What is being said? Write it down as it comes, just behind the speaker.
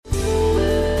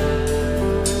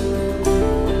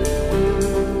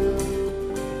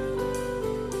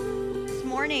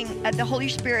the Holy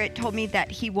Spirit told me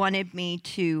that he wanted me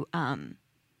to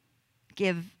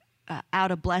give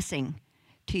out a blessing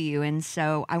to you. And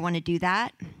so I want to do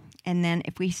that. And then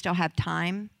if we still have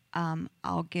time,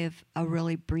 I'll give a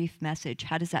really brief message.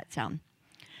 How does that sound?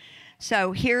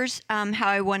 So here's how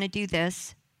I want to do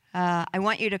this. I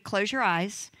want you to close your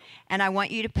eyes, and I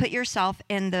want you to put yourself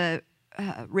in the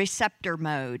receptor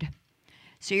mode.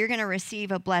 So you're going to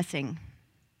receive a blessing.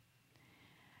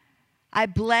 I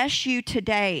bless you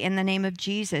today in the name of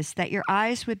Jesus that your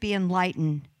eyes would be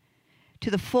enlightened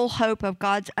to the full hope of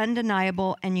God's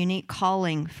undeniable and unique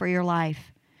calling for your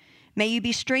life. May you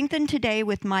be strengthened today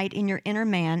with might in your inner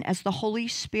man as the Holy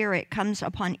Spirit comes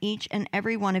upon each and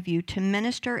every one of you to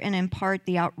minister and impart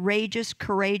the outrageous,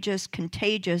 courageous,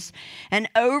 contagious, and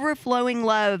overflowing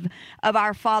love of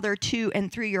our Father to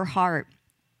and through your heart.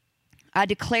 I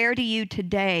declare to you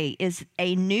today is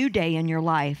a new day in your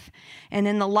life and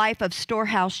in the life of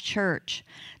Storehouse Church.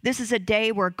 This is a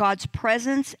day where God's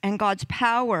presence and God's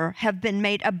power have been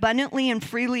made abundantly and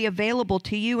freely available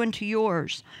to you and to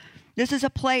yours. This is a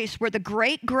place where the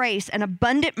great grace and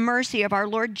abundant mercy of our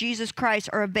Lord Jesus Christ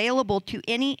are available to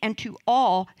any and to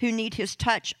all who need his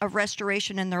touch of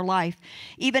restoration in their life.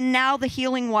 Even now, the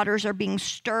healing waters are being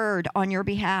stirred on your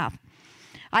behalf.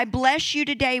 I bless you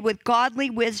today with godly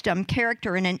wisdom,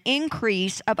 character, and an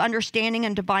increase of understanding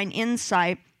and divine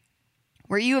insight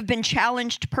where you have been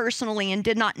challenged personally and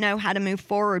did not know how to move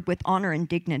forward with honor and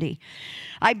dignity.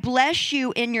 I bless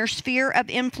you in your sphere of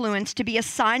influence to be a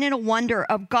sign and a wonder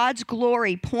of God's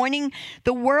glory, pointing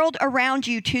the world around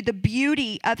you to the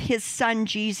beauty of his Son,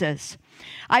 Jesus.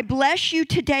 I bless you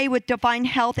today with divine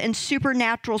health and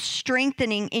supernatural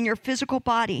strengthening in your physical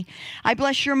body. I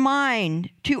bless your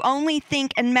mind to only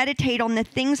think and meditate on the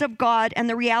things of God and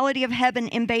the reality of heaven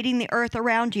invading the earth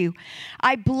around you.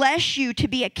 I bless you to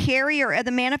be a carrier of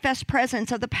the manifest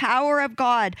presence of the power of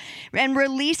God and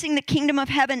releasing the kingdom of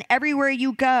heaven everywhere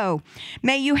you go.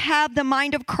 May you have the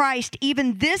mind of Christ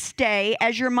even this day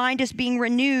as your mind is being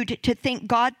renewed to think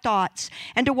God thoughts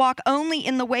and to walk only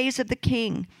in the ways of the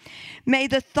King. May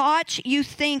the thoughts you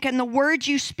think and the words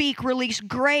you speak release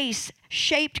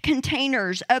grace-shaped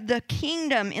containers of the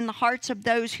kingdom in the hearts of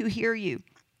those who hear you.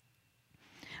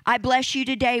 I bless you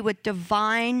today with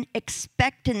divine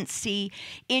expectancy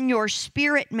in your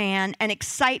spirit, man, and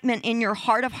excitement in your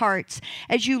heart of hearts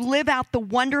as you live out the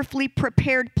wonderfully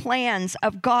prepared plans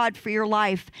of God for your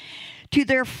life to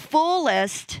their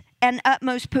fullest and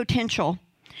utmost potential.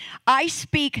 I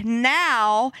speak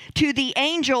now to the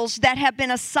angels that have been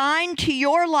assigned to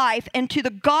your life and to the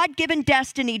God-given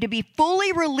destiny to be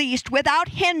fully released without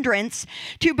hindrance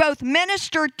to both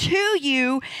minister to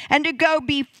you and to go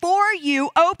before you,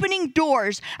 opening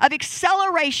doors of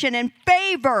acceleration and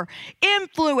favor,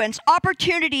 influence,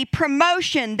 opportunity,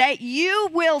 promotion, that you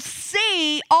will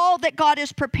see all that God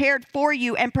has prepared for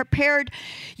you and prepared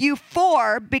you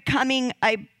for becoming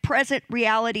a present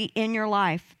reality in your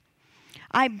life.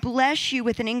 I bless you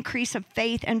with an increase of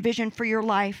faith and vision for your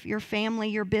life, your family,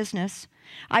 your business.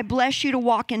 I bless you to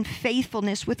walk in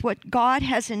faithfulness with what God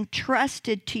has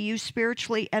entrusted to you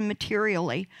spiritually and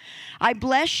materially. I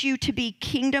bless you to be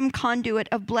kingdom conduit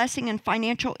of blessing and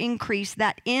financial increase,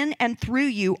 that in and through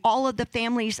you, all of the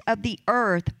families of the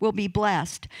earth will be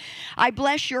blessed. I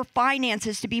bless your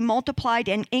finances to be multiplied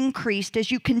and increased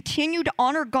as you continue to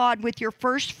honor God with your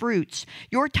first fruits,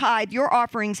 your tithe, your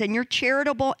offerings, and your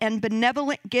charitable and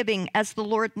benevolent giving as the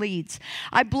Lord leads.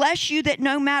 I bless you that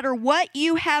no matter what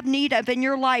you have need of in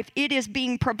your life, it is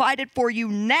being provided for you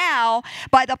now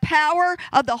by the power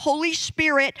of the Holy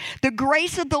Spirit, the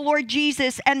grace of the Lord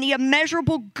Jesus, and the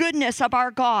immeasurable goodness of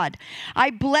our God. I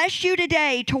bless you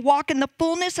today to walk in the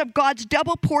fullness of God's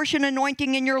double portion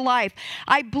anointing in your life.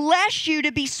 I bless you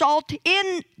to be salt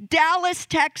in Dallas,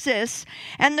 Texas,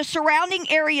 and the surrounding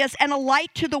areas, and a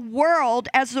light to the world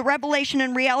as the revelation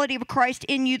and reality of Christ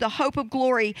in you, the hope of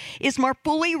glory, is more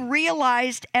fully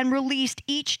realized and released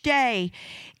each day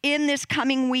in this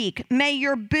coming week. May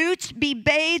your boots be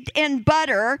bathed in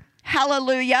butter.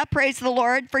 Hallelujah. Praise the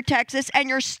Lord for Texas. And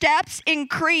your steps in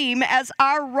cream as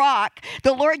our rock,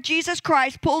 the Lord Jesus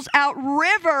Christ, pulls out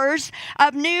rivers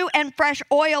of new and fresh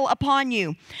oil upon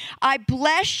you. I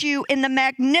bless you in the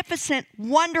magnificent,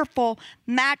 wonderful,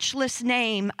 matchless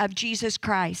name of Jesus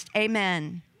Christ.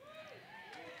 Amen.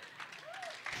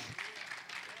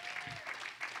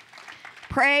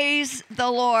 Praise the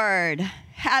Lord.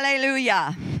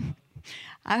 Hallelujah.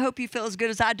 I hope you feel as good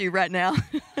as I do right now.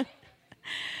 Woo,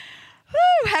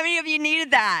 how many of you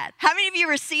needed that? How many of you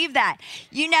received that?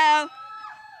 You know,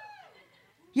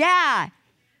 yeah,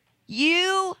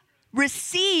 you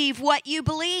receive what you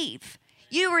believe.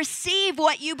 You receive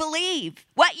what you believe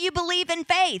in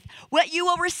faith, what you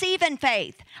will receive in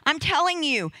faith. I'm telling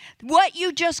you, what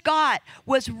you just got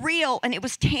was real and it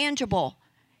was tangible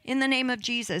in the name of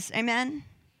Jesus. Amen?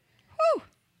 Whew.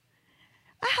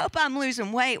 I hope I'm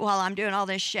losing weight while I'm doing all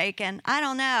this shaking. I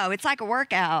don't know. It's like a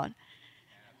workout.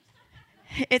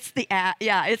 It's the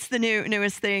it's the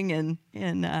newest thing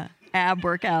in ab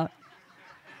workout.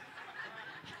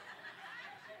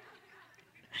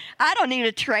 I don't need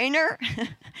a trainer.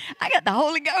 I got the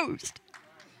Holy Ghost.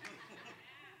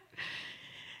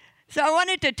 So I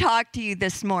wanted to talk to you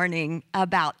this morning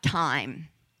about time.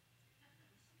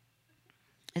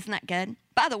 Isn't that good?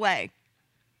 By the way,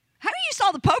 how many of you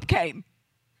saw the Pope came?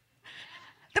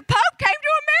 The Pope came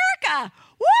to America.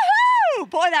 Woohoo!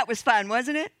 Boy, that was fun,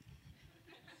 wasn't it?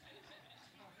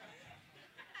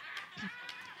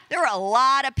 There were a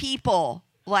lot of people,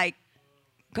 like,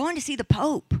 going to see the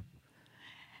Pope.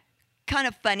 Kind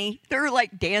of funny. They were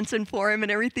like dancing for him and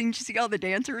everything. Did you see all the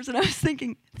dancers? And I was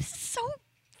thinking, this is so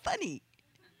funny.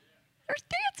 There's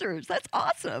dancers. That's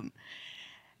awesome.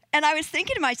 And I was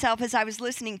thinking to myself as I was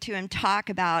listening to him talk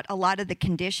about a lot of the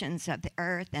conditions of the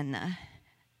earth and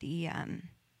the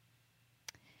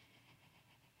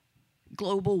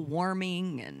global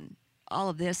warming and all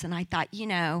of this. And I thought,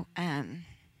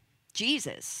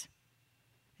 Jesus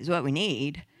is what we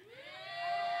need.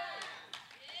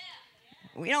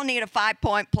 We don't need a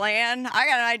 5-point plan. I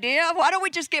got an idea. Why don't we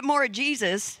just get more of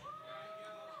Jesus?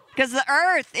 Because the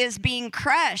earth is being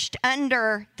crushed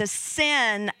under the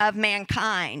sin of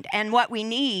mankind. And what we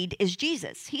need is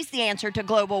Jesus. He's the answer to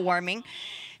global warming.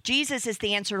 Jesus is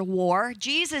the answer to war.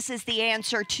 Jesus is the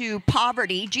answer to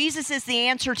poverty. Jesus is the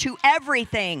answer to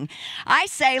everything. I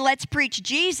say, let's preach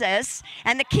Jesus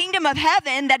and the kingdom of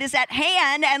heaven that is at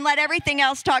hand, and let everything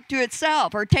else talk to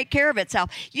itself or take care of itself.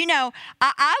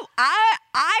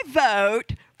 I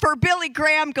vote for Billy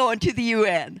Graham going to the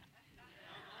UN.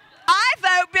 I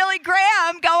vote Billy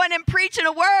Graham going and preaching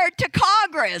a word to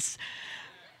Congress.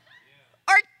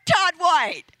 Or Todd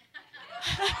White.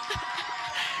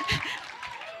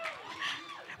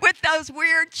 With those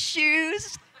weird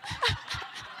shoes.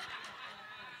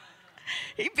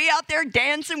 He'd be out there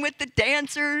dancing with the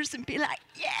dancers and be like,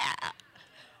 yeah.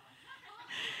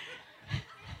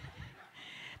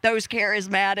 Those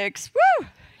charismatics, woo!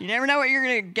 You never know what you're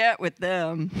going to get with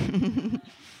them.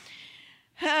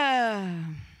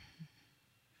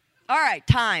 All right,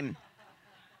 time.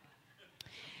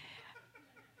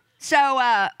 So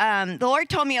the Lord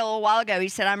told me a little while ago, he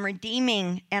said, I'm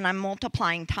redeeming and I'm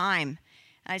multiplying time.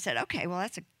 I said, okay, well,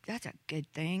 that's a good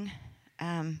thing.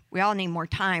 We all need more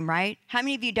time, right? How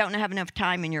many of you don't have enough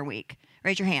time in your week?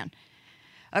 Raise your hand.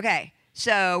 Okay,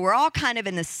 so we're all kind of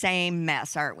in the same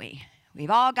mess, aren't we?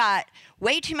 We've all got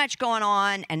way too much going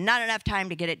on and not enough time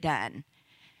to get it done.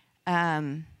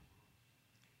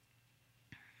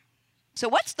 So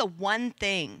what's the one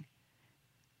thing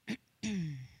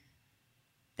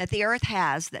that the earth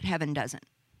has that heaven doesn't?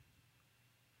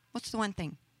 What's the one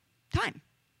thing? Time.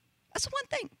 That's the one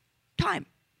thing. Time.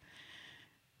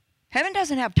 Heaven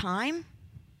doesn't have time.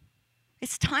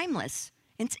 It's timeless.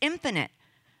 It's infinite.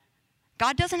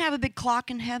 God doesn't have a big clock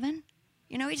in heaven.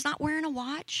 He's not wearing a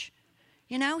watch.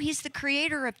 He's the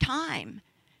creator of time.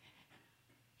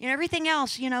 Everything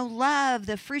else, love,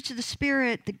 the fruits of the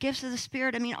Spirit, the gifts of the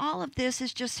Spirit. All of this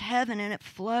is just heaven, and it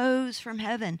flows from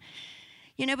heaven.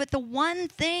 But the one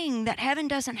thing that heaven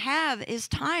doesn't have is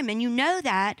time, and you know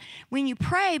that when you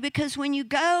pray, because when you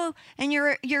go and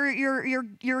you're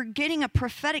getting a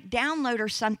prophetic download or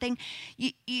something,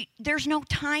 there's no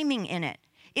timing in it.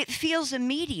 It feels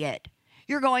immediate.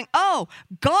 You're going, oh,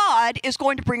 God is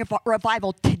going to bring a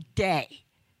revival today.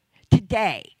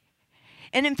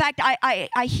 And in fact,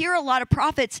 I hear a lot of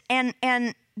prophets, and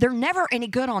they're never any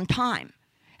good on time.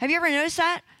 Have you ever noticed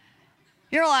that?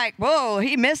 You're like, whoa,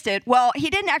 he missed it. Well, he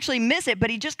didn't actually miss it, but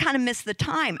he just kind of missed the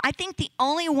time. I think the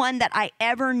only one that I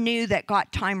ever knew that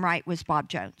got time right was Bob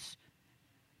Jones.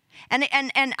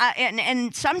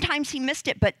 And sometimes he missed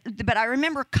it, but I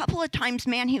remember a couple of times,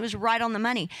 man, he was right on the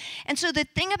money. And so the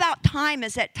thing about time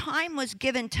is that time was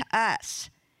given to us.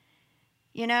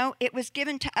 It was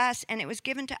given to us, and it was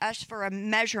given to us for a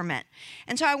measurement.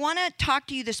 And so I want to talk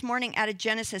to you this morning out of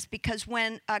Genesis, because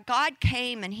when God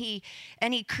came and he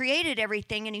created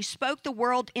everything and he spoke the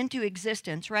world into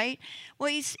existence, right? Well,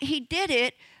 he did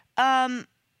it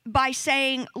by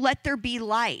saying, let there be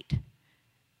light.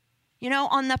 You know,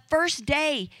 on the first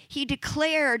day, he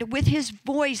declared with his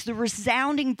voice, the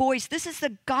resounding voice, this is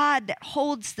the God that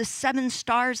holds the 7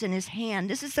 stars in his hand.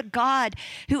 This is the God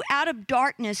who out of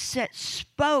darkness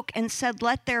spoke and said,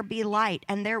 let there be light,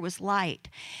 and there was light.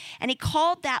 And he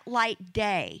called that light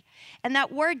day. And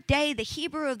that word day, the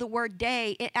Hebrew of the word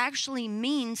day, it actually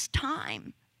means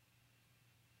time.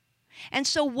 And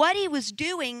so what he was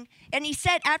doing, and he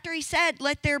said, after he said,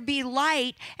 let there be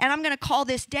light, and I'm going to call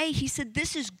this day, he said,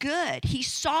 this is good. He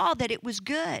saw that it was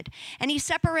good. And he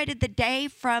separated the day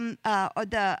from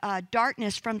the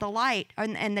darkness from the light,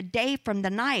 and the day from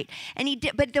the night. And he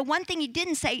did, but the one thing he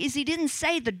didn't say is he didn't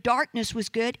say the darkness was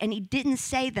good, and he didn't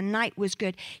say the night was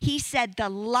good. He said the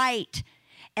light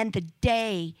and the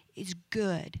day is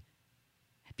good.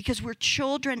 Because we're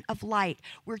children of light.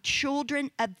 We're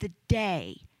children of the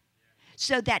day.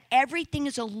 So that everything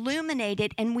is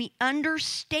illuminated and we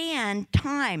understand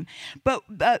time. But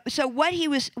so what he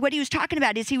was talking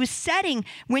about is he was setting,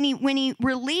 when he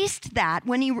released that,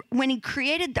 when he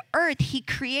created the earth, he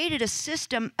created a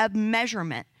system of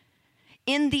measurement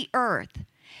in the earth,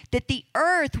 that the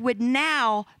earth would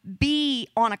now be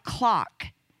on a clock.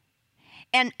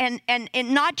 And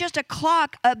not just a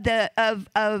clock of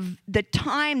the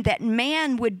time that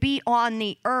man would be on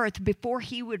the earth before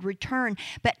he would return,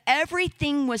 but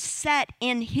everything was set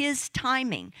in his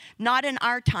timing, not in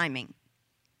our timing.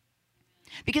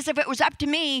 Because if it was up to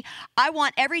me, I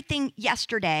want everything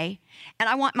yesterday, and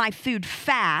I want my food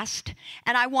fast,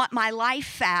 and I want my life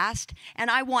fast,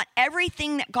 and I want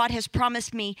everything that God has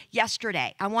promised me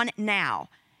yesterday. I want it now.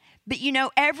 But you know,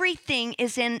 everything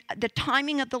is in the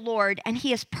timing of the Lord, and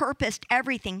he has purposed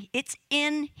everything. It's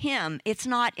in him. It's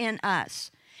not in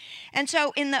us. And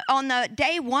so on the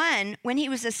day one, when he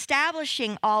was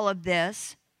establishing all of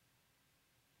this,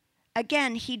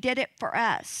 again, he did it for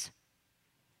us.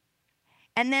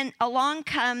 And then along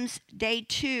comes day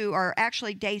 2, or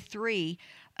actually day 3,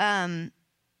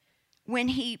 when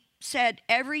he said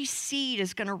every seed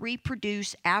is going to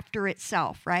reproduce after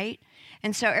itself, right?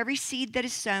 And so every seed that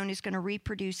is sown is going to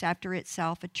reproduce after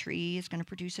itself. A tree is going to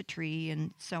produce a tree,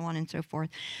 and so on and so forth.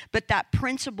 But that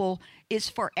principle is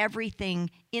for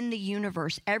everything in the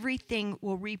universe. Everything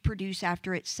will reproduce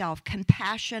after itself.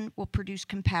 Compassion will produce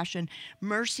compassion.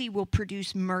 Mercy will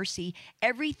produce mercy.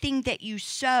 Everything that you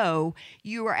sow,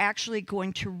 you are actually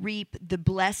going to reap the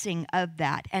blessing of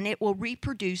that, and it will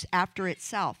reproduce after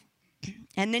itself.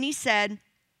 And then he said,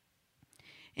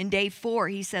 in day 4,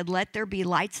 he said, let there be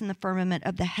lights in the firmament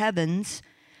of the heavens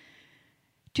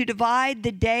to divide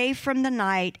the day from the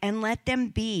night, and let them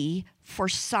be for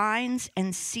signs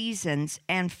and seasons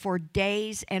and for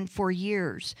days and for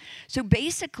years. So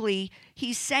basically,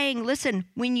 he's saying, listen,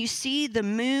 when you see the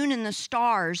moon and the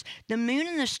stars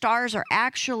are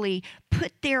actually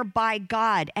put there by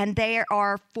God, and they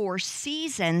are for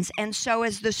seasons. And so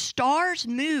as the stars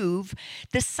move,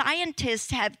 the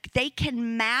scientists they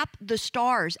can map the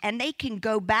stars, and they can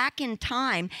go back in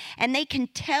time, and they can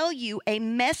tell you a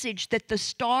message that the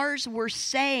stars were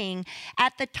saying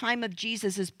at the time of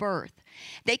Jesus' birth.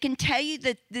 They can tell you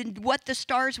what the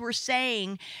stars were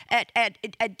saying at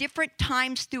different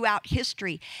times throughout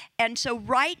history. And so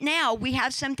right now we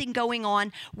have something going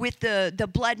on with the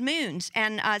blood moons.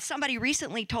 And somebody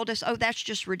recently told us, oh, that's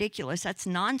just ridiculous. That's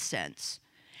nonsense.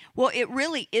 Well, it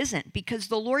really isn't, because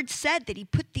the Lord said that he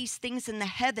put these things in the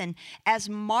heaven as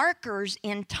markers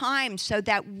in time so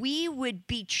that we would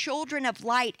be children of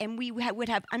light, and we would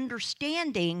have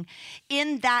understanding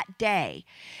in that day.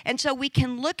 And so we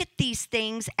can look at these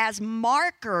things as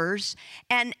markers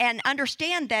and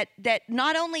understand that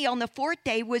not only on the 4th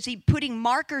day was he putting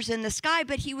markers in the sky,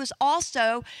 but he was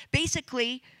also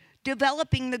basically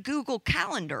developing the Google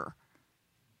Calendar.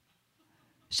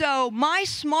 So my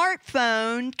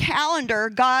smartphone calendar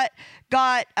got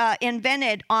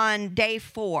invented on day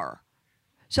 4.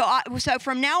 So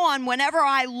from now on, whenever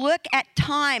I look at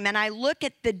time and I look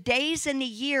at the days and the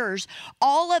years,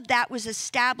 all of that was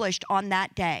established on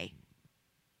that day.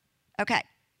 Okay,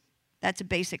 that's a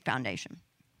basic foundation.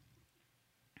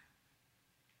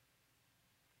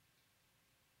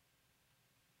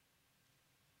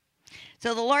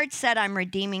 So the Lord said, I'm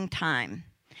redeeming time.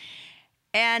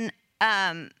 And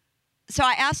so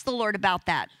I asked the Lord about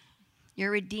that. You're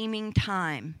redeeming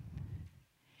time.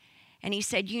 And he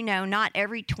said, you know, not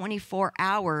every 24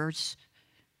 hours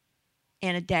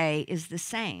in a day is the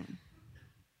same.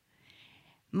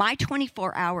 My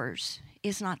 24 hours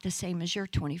is not the same as your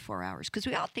 24 hours. Because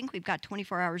we all think we've got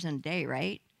 24 hours in a day,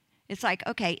 right? It's like,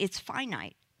 okay, it's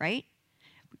finite, right?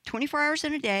 24 hours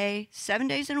in a day, 7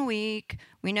 days in a week.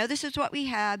 We know this is what we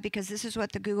have because this is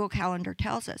what the Google Calendar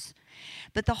tells us.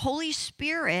 But the Holy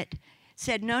Spirit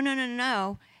said, no, no, no,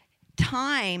 no.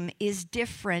 Time is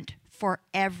different for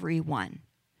everyone.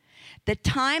 The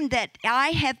time that I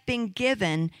have been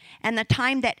given and the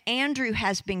time that Andrew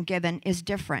has been given is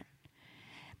different.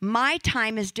 My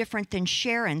time is different than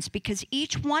Sharon's because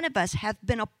each one of us have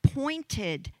been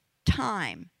appointed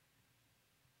time.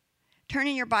 Turn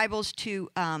in your Bibles to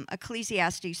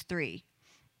Ecclesiastes 3.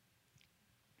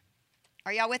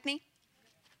 Are y'all with me?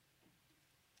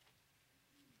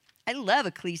 I love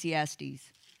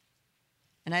Ecclesiastes.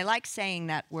 And I like saying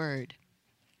that word.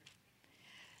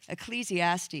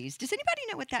 Ecclesiastes. Does anybody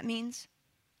know what that means?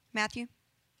 Matthew?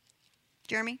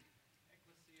 Jeremy?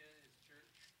 Ecclesia is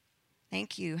church.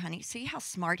 Thank you, honey. See how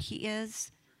smart he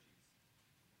is?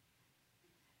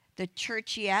 The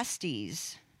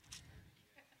Churchiastes.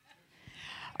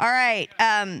 All right.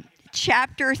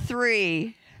 Chapter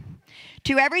 3.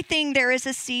 To everything there is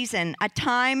a season, a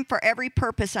time for every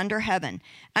purpose under heaven.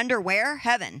 Under where?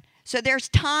 Heaven. So there's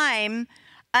time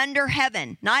under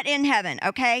heaven, not in heaven,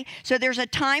 okay? So there's a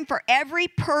time for every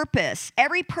purpose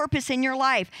in your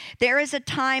life. There is a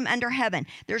time under heaven.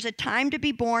 There's a time to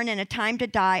be born and a time to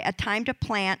die, a time to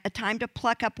plant, a time to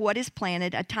pluck up what is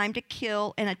planted, a time to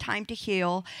kill and a time to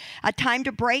heal, a time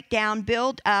to break down,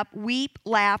 build up, weep,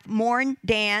 laugh, mourn,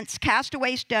 dance, cast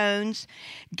away stones,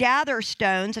 gather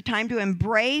stones, a time to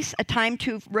embrace, a time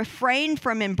to refrain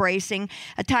from embracing,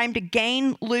 a time to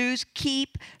gain, lose,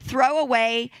 keep, throw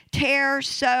away, tear,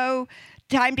 sow,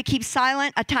 time to keep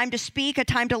silent, a time to speak, a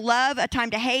time to love, a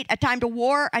time to hate, a time to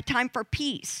war, a time for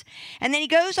peace. And then he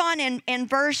goes on in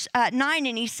verse 9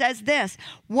 and he says this,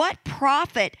 what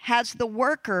profit has the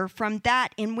worker from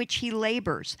that in which he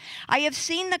labors? I have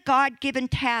seen the God-given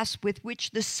task with which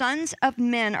the sons of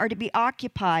men are to be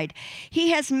occupied.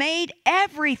 He has made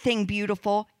everything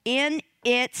beautiful in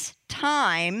its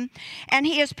time, and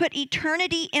he has put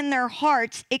eternity in their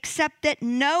hearts, except that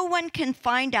no one can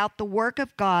find out the work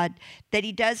of God that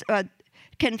he does,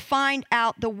 can find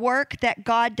out the work that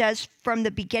God does from the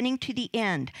beginning to the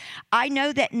end. I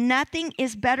know that nothing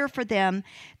is better for them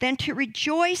than to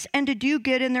rejoice and to do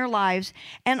good in their lives,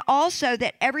 and also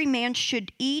that every man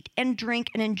should eat and drink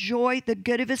and enjoy the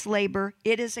good of his labor.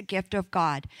 It is a gift of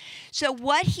God. So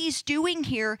what he's doing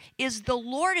here is the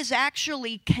Lord is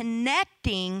actually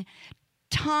connecting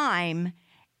time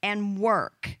and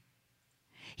work.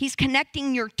 He's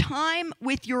connecting your time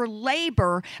with your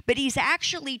labor, but he's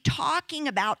actually talking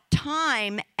about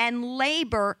time and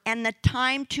labor and the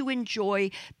time to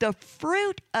enjoy the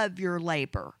fruit of your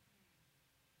labor.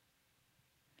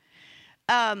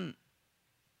 And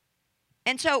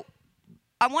so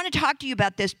I want to talk to you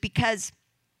about this because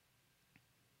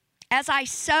as I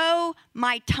sow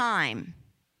my time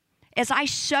in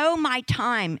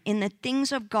the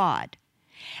things of God,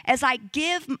 as I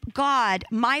give God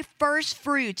my first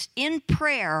fruits in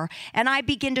prayer and I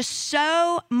begin to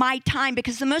sow my time,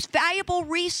 because the most valuable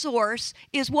resource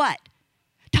is what?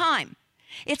 Time.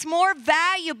 It's more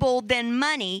valuable than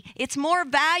money. It's more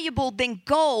valuable than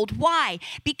gold. Why?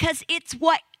 Because it's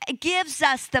what gives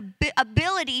us the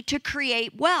ability to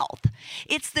create wealth.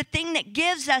 It's the thing that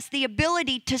gives us the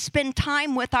ability to spend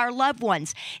time with our loved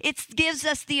ones. It gives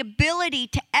us the ability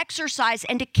to exercise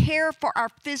and to care for our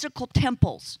physical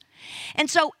temples. And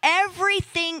so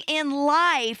everything in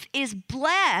life is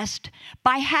blessed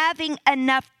by having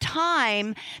enough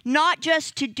time, not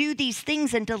just to do these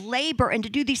things and to labor and to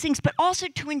do these things, but also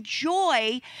to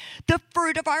enjoy the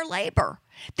fruit of our labor.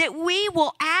 That we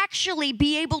will actually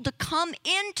be able to come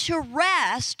into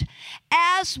rest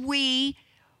as we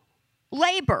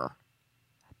labor.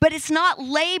 But it's not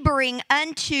laboring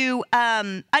unto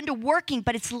working,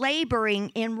 but it's laboring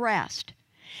in rest.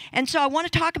 And so I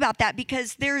want to talk about that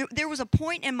because there was a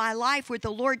point in my life where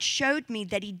the Lord showed me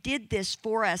that he did this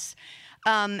for us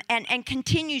and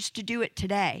continues to do it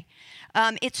today.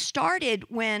 It started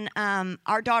when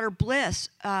our daughter Bliss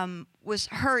was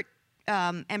hurt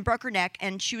and broke her neck,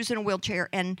 and she was in a wheelchair.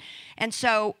 And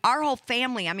so our whole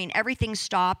family, everything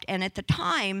stopped. And at the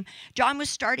time, John was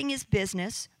starting his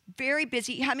business, very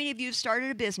busy. How many of you have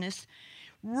started a business?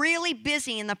 Really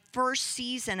busy in the first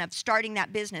season of starting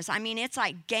that business. It's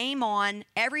like game on.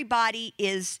 Everybody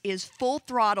is full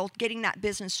throttle getting that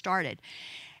business started.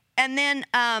 And then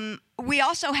we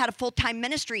also had a full-time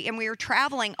ministry, and we were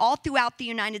traveling all throughout the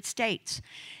United States.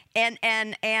 And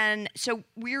so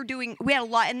we had a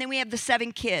lot, and then we have the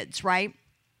 7 kids, right?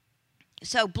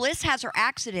 So Bliss has her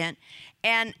accident,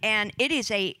 and it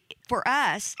is for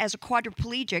us as a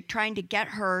quadriplegic, trying to get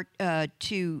her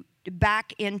to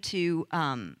back into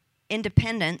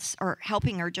independence, or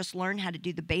helping her just learn how to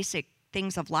do the basic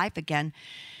things of life again.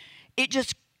 It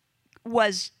just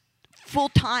was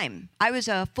full-time. I was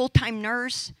a full-time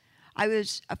nurse. I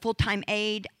was a full-time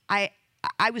aide. I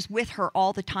was with her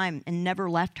all the time and never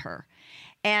left her.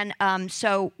 And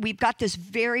so we've got this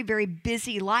very, very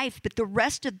busy life, but the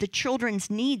rest of the children's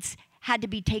needs had to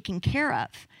be taken care of.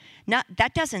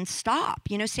 That doesn't stop.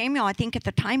 You know, Samuel, I think at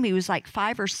the time he was like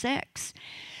 5 or 6.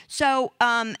 So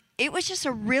it was just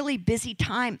a really busy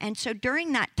time. And so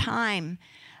during that time,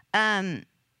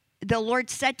 the Lord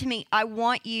said to me, I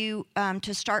want you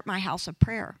to start my house of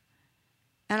prayer.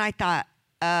 And I thought,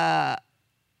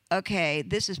 okay,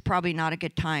 this is probably not a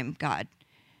good time, God.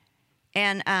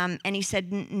 And he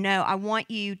said, no, I want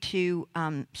you to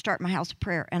start my house of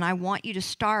prayer. And I want you to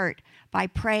start by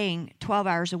praying 12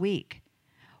 hours a week.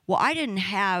 Well, I didn't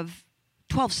have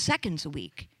 12 seconds a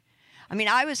week. I mean,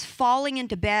 I was falling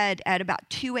into bed at about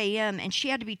 2 a.m. and she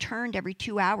had to be turned every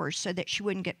 2 hours so that she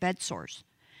wouldn't get bed sores.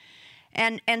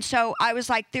 And so I was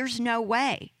like, there's no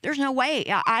way. There's no way.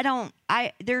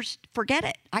 Forget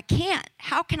it. I can't.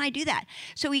 How can I do that?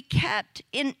 So he kept,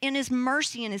 in his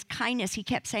mercy and his kindness, he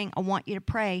kept saying, I want you to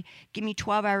pray. Give me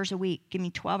 12 hours a week. Give me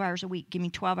 12 hours a week. Give me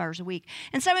 12 hours a week.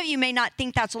 And some of you may not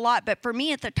think that's a lot, but for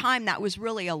me at the time, that was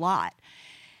really a lot.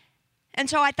 And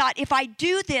so I thought, if I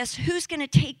do this, who's going to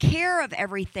take care of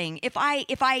everything?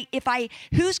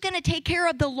 Who's going to take care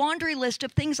of the laundry list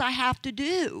of things I have to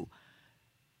do?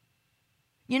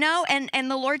 You know,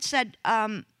 and the Lord said,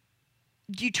 do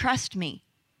you trust me?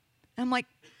 And I'm like,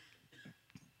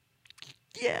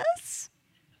 yes.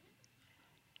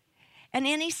 And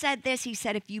then he said this, he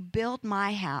said, if you build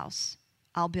my house,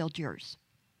 I'll build yours.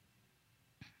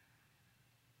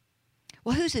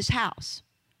 Well, who's his house?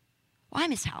 Well,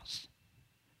 I'm his house.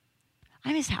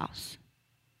 I'm his house.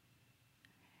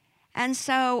 And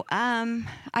so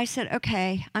I said,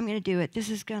 okay, I'm going to do it. This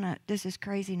is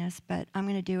craziness, but I'm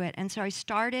going to do it. And so I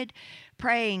started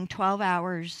praying 12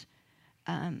 hours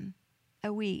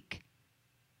a week.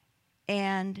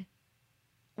 And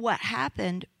what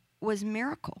happened was a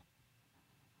miracle.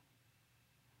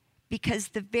 Because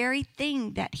the very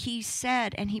thing that he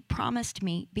said and he promised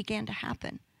me began to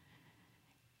happen.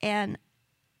 And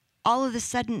all of a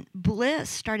sudden, Bliss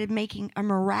started making a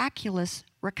miraculous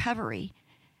recovery.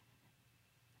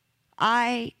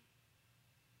 I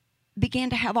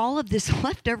began to have all of this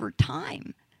leftover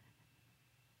time.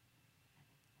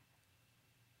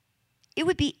 It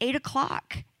would be 8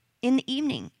 o'clock in the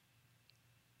evening,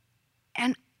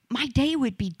 and my day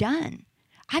would be done.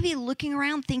 I'd be looking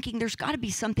around thinking there's got to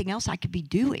be something else I could be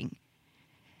doing.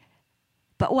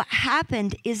 But what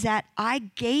happened is that I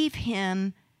gave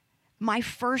him my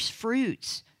first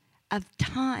fruits of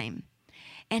time,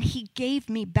 and he gave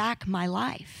me back my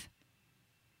life.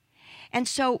 And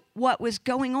so what was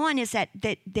going on is that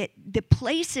the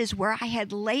places where I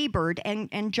had labored,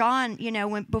 and John, you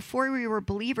know, before we were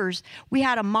believers, we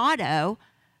had a motto,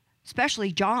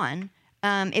 especially John,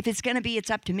 if it's going to be, it's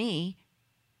up to me.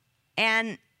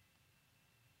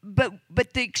 But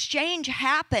the exchange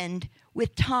happened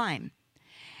with time.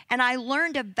 And I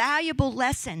learned a valuable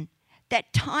lesson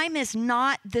that time is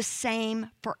not the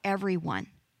same for everyone.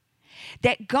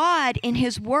 That God in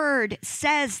his word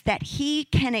says that he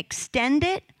can extend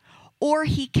it or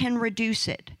he can reduce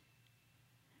it.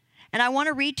 And I want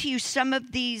to read to you some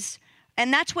of these,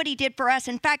 and that's what he did for us.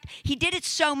 In fact, he did it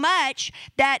so much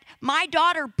that my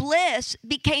daughter Bliss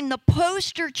became the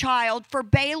poster child for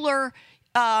Baylor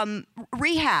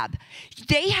rehab.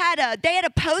 They had a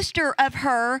poster of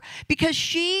her because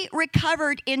she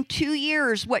recovered in 2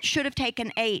 years what should have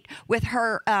taken 8 with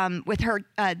her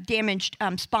damaged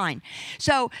spine.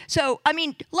 So I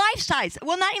mean, life size.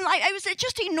 Well, not even life. It was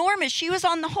just enormous. She was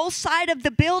on the whole side of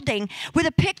the building with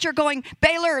a picture going,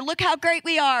 Baylor, look how great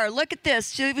we are. Look at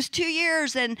this. It was 2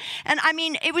 years, and I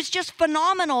mean, it was just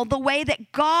phenomenal the way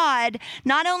that God,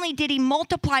 not only did he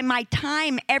multiply my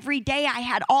time every day, I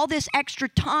had all this extra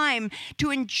time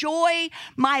to enjoy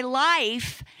my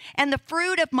life and the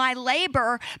fruit of my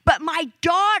labor, but my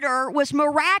daughter was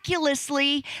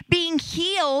miraculously being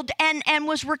healed and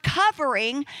was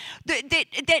recovering,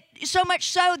 that so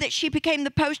much so that she became the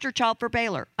poster child for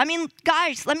Baylor. I mean,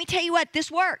 guys, let me tell you what,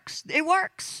 this works. It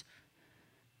works.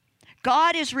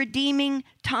 God is redeeming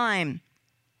time.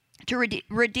 To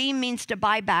redeem means to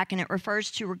buy back, and it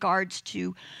refers to regards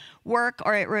to work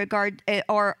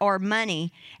or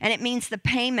money, and it means the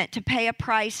payment, to pay a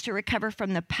price to recover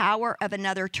from the power of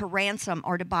another, to ransom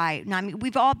or to buy. Now, I mean,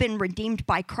 we've all been redeemed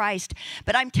by Christ,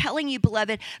 but I'm telling you,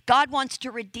 beloved, God wants to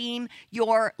redeem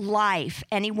your life,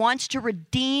 and he wants to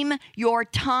redeem your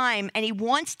time, and he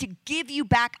wants to give you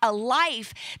back a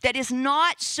life that is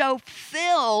not so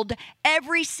filled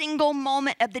every single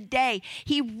moment of the day.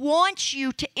 He wants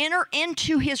you to enter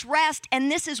into his rest,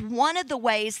 and this is one of the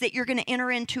ways that you're going to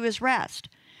enter into his rest.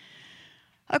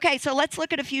 Okay, so let's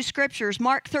look at a few scriptures.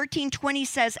 Mark 13:20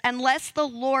 says, "Unless the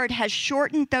Lord has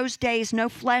shortened those days, no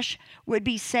flesh would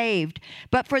be saved.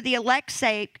 But for the elect's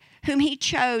sake, whom he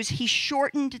chose, he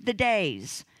shortened the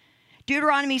days."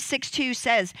 Deuteronomy 6:2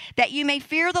 says, "That you may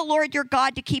fear the Lord your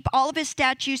God to keep all of his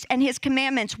statutes and his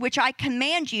commandments, which I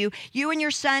command you, you and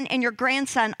your son and your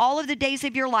grandson, all of the days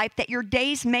of your life, that your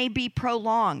days may be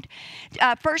prolonged."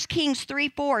 1 Kings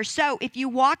 3:4, "So if you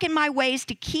walk in my ways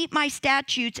to keep my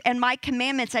statutes and my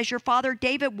commandments as your father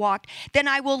David walked, then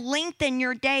I will lengthen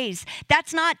your days."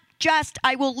 That's not just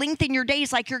I will lengthen your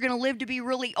days like you're going to live to be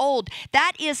really old.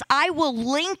 That is, I will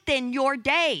lengthen your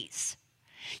days.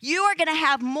 You are going to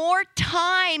have more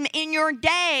time in your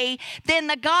day than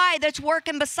the guy that's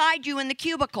working beside you in the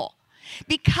cubicle,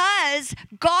 because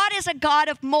God is a God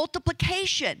of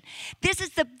multiplication. This is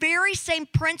the very same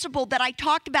principle that I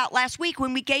talked about last week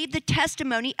when we gave the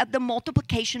testimony of the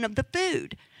multiplication of the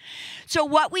food. So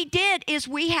what we did is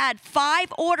we had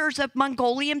 5 orders of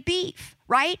Mongolian beef,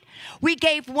 right? We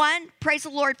gave one, praise the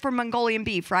Lord for Mongolian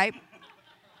beef, right?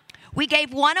 We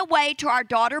gave one away to our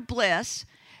daughter Bliss,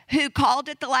 who called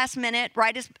at the last minute,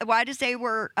 right as they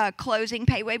were closing.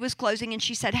 Payway was closing, and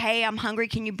she said, "Hey, I'm hungry.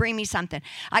 Can you bring me something?"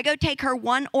 I go take her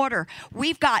one order.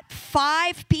 We've got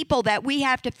 5 people that we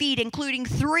have to feed, including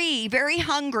 3 very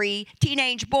hungry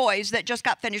teenage boys that just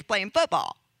got finished playing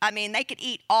football. I mean, they could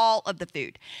eat all of the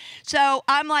food. So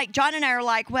I'm like, John and I are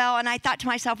like, well, and I thought to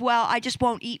myself, well, I just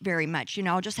won't eat very much.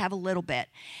 I'll just have a little bit.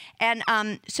 And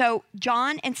so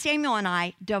John and Samuel and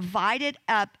I divided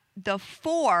up the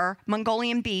 4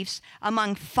 Mongolian beefs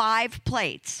among 5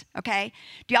 plates, okay?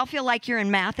 Do y'all feel like you're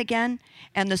in math again?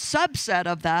 And the subset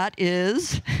of that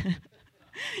is,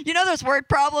 those word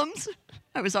problems?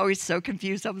 I was always so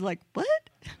confused. I was like, what?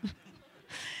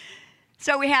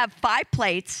 So we have 5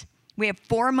 plates. We have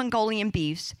 4 Mongolian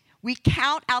beefs. We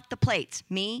count out the plates.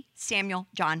 Me, Samuel,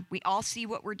 John, we all see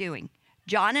what we're doing.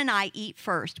 John and I eat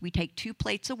first. We take 2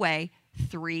 plates away.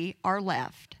 3 are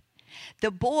left.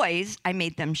 The boys, I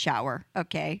made them shower,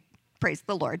 okay? Praise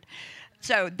the Lord.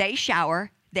 So they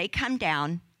shower, they come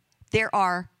down. There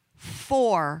are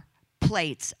 4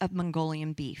 plates of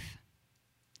Mongolian beef.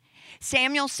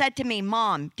 Samuel said to me,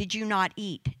 "Mom, did you not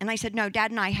eat?" And I said, "No, Dad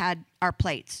and I had our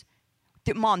plates."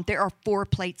 "Mom, there are 4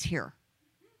 plates here."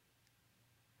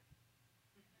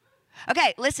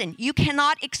 Okay, listen, you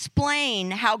cannot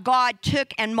explain how God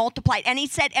took and multiplied. And he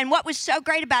said, and what was so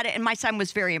great about it, and my son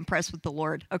was very impressed with the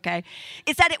Lord, okay,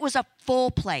 is that it was a full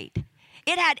plate.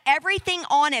 It had everything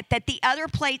on it that the other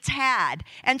plates had.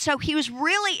 And so he was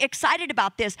really excited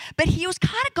about this, but he was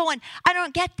kind of going, I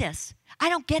don't get this.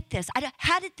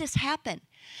 How did this happen?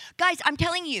 Guys, I'm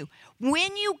telling you,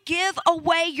 when you give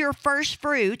away your first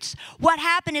fruits, what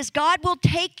happened is God will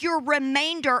take your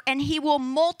remainder and he will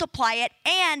multiply it.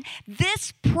 And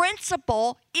this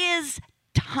principle is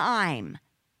time.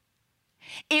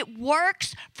 It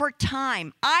works for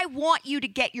time. I want you to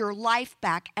get your life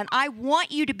back, and I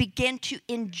want you to begin to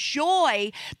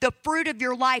enjoy the fruit of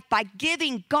your life by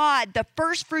giving God the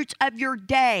first fruits of your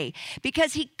day.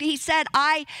 Because he said,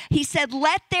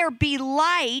 let there be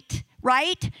light,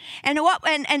 right?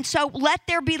 And so let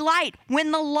there be light.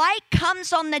 When the light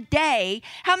comes on the day,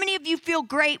 how many of you feel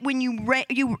great when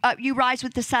you rise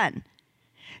with the sun?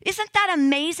 Isn't that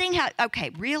amazing?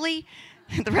 Okay, really?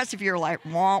 The rest of you are like,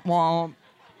 womp womp.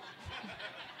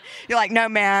 You're like, no,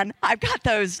 man, I've got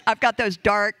those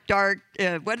dark,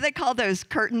 what do they call those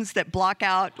curtains that block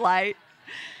out light?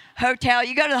 Hotel.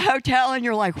 You go to the hotel and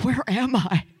you're like, where am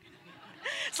I?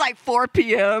 It's like 4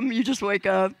 p.m. You just wake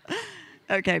up.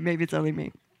 Okay, maybe it's only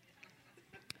me.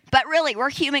 But really, we're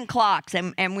human clocks,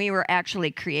 and we were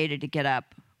actually created to get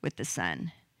up with the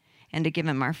sun and to give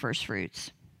him our first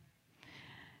fruits.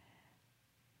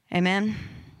 Amen?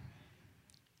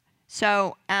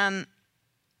 So,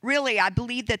 really, I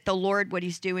believe that the Lord, what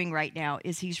he's doing right now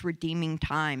is he's redeeming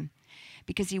time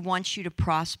because he wants you to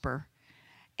prosper.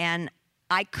 And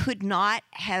I could not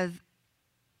have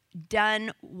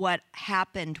done what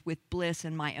happened with Bliss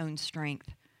in my own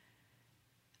strength.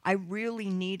 I really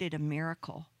needed a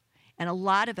miracle. And a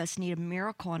lot of us need a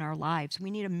miracle in our lives.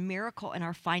 We need a miracle in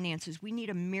our finances. We need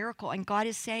a miracle. And God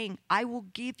is saying, I will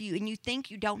give you. And you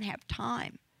think you don't have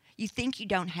time. You think you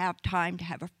don't have time to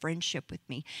have a friendship with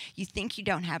me. You think you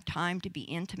don't have time to be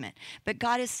intimate. But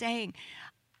God is saying,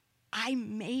 I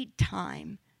made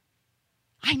time.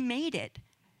 I made it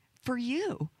for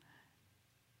you.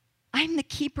 I'm the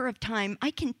keeper of time. I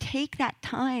can take that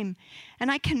time and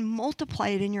I can multiply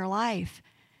it in your life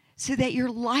so that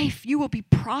your life, you will be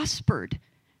prospered.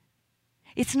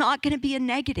 It's not going to be a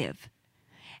negative.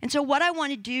 And so what I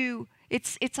want to do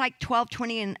It's like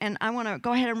 12:20, and I want to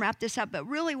go ahead and wrap this up. But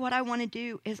really what I want to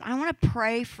do is I want to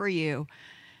pray for you.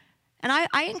 And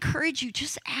I encourage you,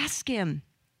 just ask him.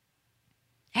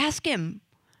 Ask him,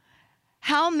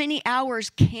 how many hours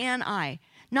can I?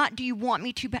 Not do you want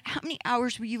me to, but how many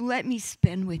hours will you let me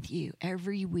spend with you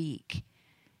every week?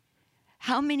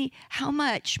 How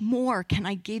much more can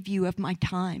I give you of my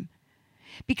time?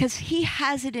 Because he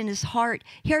has it in his heart.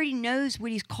 He already knows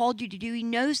what he's called you to do. He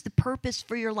knows the purpose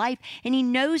for your life, and he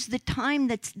knows the time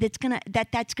that's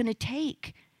gonna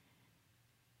take.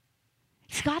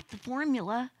 He's got the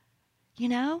formula, you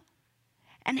know?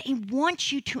 And he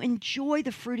wants you to enjoy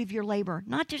the fruit of your labor,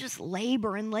 not to just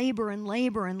labor and labor and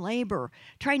labor and labor,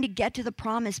 trying to get to the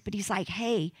promise. But he's like,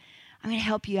 hey, I'm going to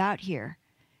help you out here.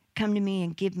 Come to me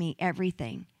and give me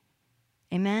everything.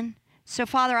 Amen? So,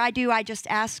 Father, I just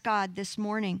ask God this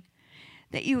morning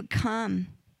that you would come.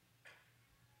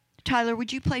 Tyler,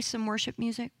 would you play some worship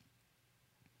music?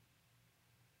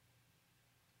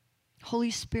 Holy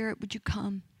Spirit, would you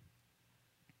come?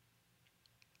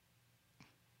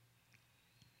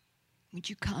 Would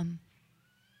you come?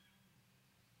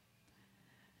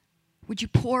 Would you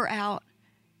pour out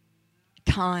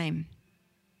time?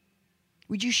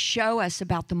 Would you show us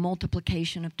about the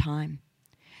multiplication of time?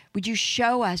 Would you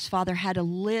show us, Father, how to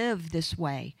live this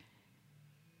way?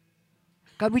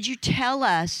 God, would you tell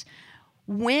us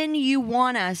when you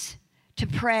want us to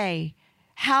pray,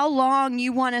 how long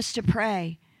you want us to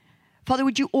pray? Father,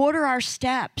 would you order our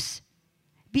steps?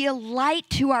 Be a light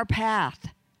to our path.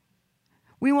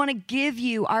 We want to give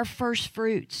you our first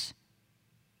fruits.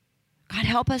 God,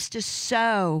 help us to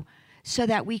sow so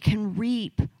that we can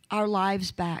reap our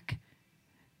lives back.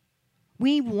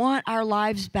 We want our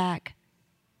lives back.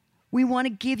 We want to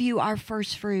give you our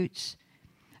first fruits.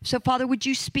 So, Father, would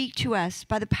you speak to us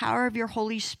by the power of your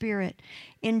Holy Spirit?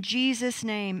 In Jesus'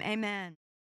 name, amen.